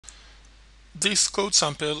This code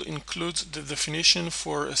sample includes the definition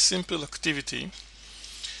for a simple activity.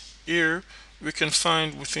 Here we can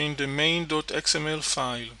find within the main.xml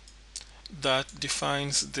file that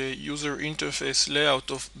defines the user interface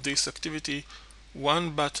layout of this activity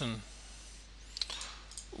one button.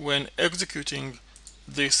 When executing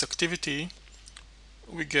this activity,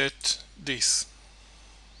 we get this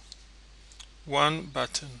one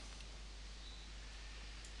button.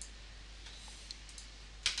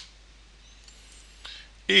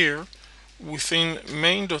 Here within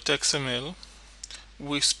main.xml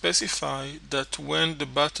we specify that when the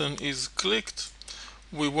button is clicked,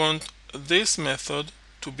 we want this method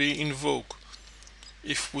to be invoked.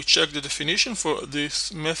 If we check the definition for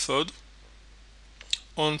this method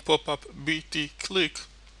on popup bt click,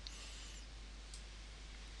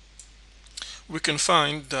 we can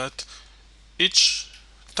find that each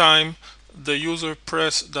time the user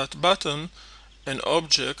press that button, an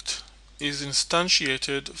object is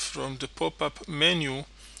instantiated from the PopupMenu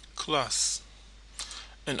class.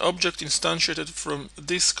 An object instantiated from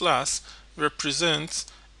this class represents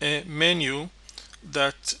a menu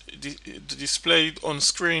that displayed on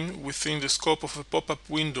screen within the scope of a pop-up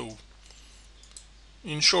window.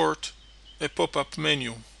 In short, a pop-up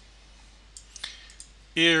menu.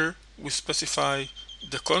 Here we specify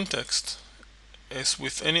the context as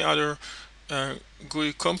with any other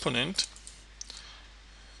GUI component,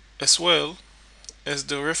 as well as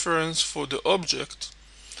the reference for the object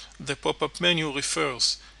the pop-up menu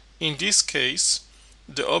refers. In this case,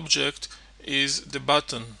 the object is the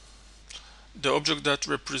button. The object that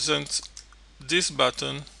represents this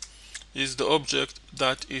button is the object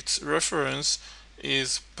that its reference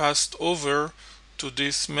is passed over to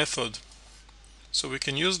this method. So we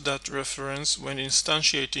can use that reference when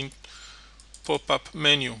instantiating pop-up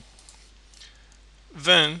menu.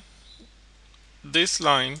 Then this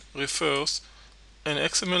line refers an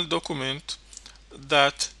XML document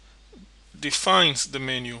that defines the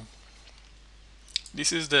menu.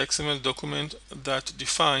 This is the XML document that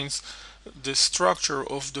defines the structure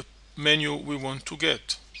of the menu we want to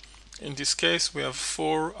get. In this case, we have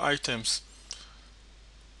 4 items.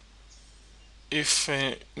 If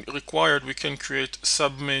required, we can create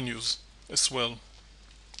submenus as well.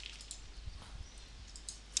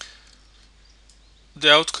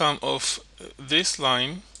 The outcome of this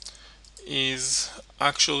line is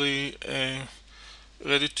actually a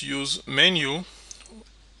ready-to-use menu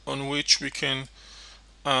on which we can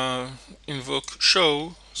invoke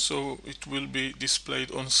show, so it will be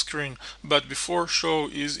displayed on screen. But before show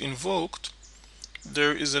is invoked,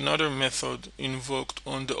 there is another method invoked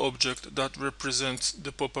on the object that represents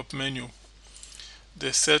the pop-up menu.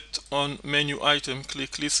 The set on menu item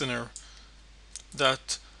click listener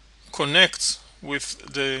that connects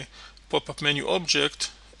with the pop-up menu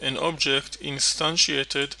object, an object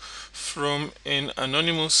instantiated from an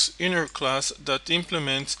anonymous inner class that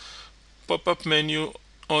implements pop-up menu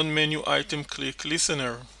on menu item click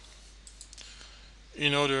listener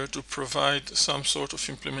in order to provide some sort of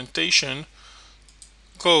implementation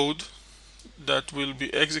code that will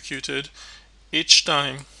be executed each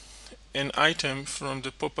time an item from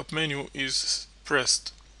the pop-up menu is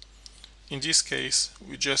pressed. In this case,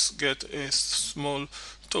 we just get a small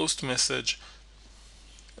toast message.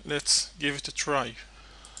 Let's give it a try.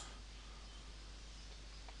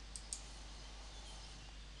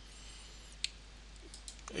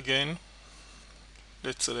 Again,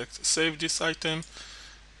 let's select save this item,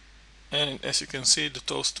 and as you can see, the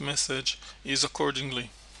toast message is accordingly.